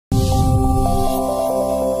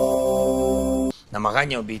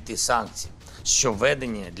намагання обійти санкції, що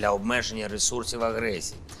введені для обмеження ресурсів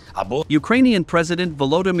агресії. Ukrainian President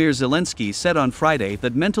Volodymyr Zelensky said on Friday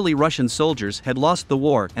that mentally Russian soldiers had lost the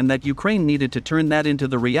war and that Ukraine needed to turn that into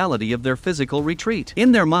the reality of their physical retreat.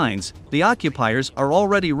 In their minds, the occupiers are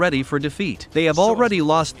already ready for defeat. They have already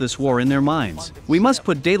lost this war in their minds. We must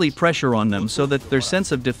put daily pressure on them so that their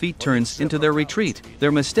sense of defeat turns into their retreat,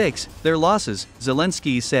 their mistakes, their losses,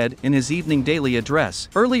 Zelensky said in his evening daily address.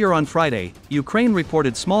 Earlier on Friday, Ukraine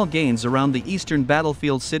reported small gains around the eastern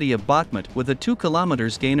battlefield city of Bakhmut with a 2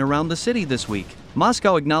 kilometers gain around the city this week.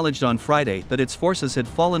 Moscow acknowledged on Friday that its forces had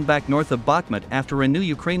fallen back north of Bakhmut after a new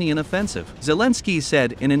Ukrainian offensive. Zelensky said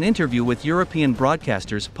in an interview with European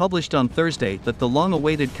broadcasters published on Thursday that the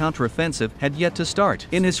long-awaited counteroffensive had yet to start.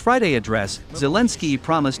 In his Friday address, Zelensky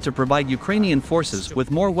promised to provide Ukrainian forces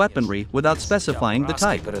with more weaponry without specifying the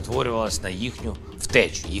type. Перетворювалась на їхню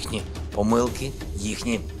втечу, їхні помилки,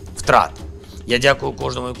 їхні втрати. Я дякую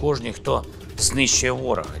кожному і кожній, хто знищує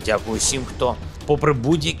ворога. Дякую всім, хто попри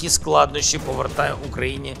будь-які складнощі повертає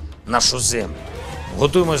Україні нашу землю.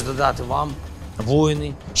 Готуємось додати вам,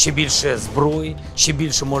 воїни, ще більше зброї, ще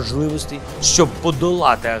більше можливостей, щоб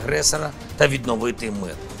подолати агресора та відновити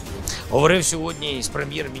мир. Говорив сьогодні із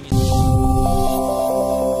прем'єр-міністром.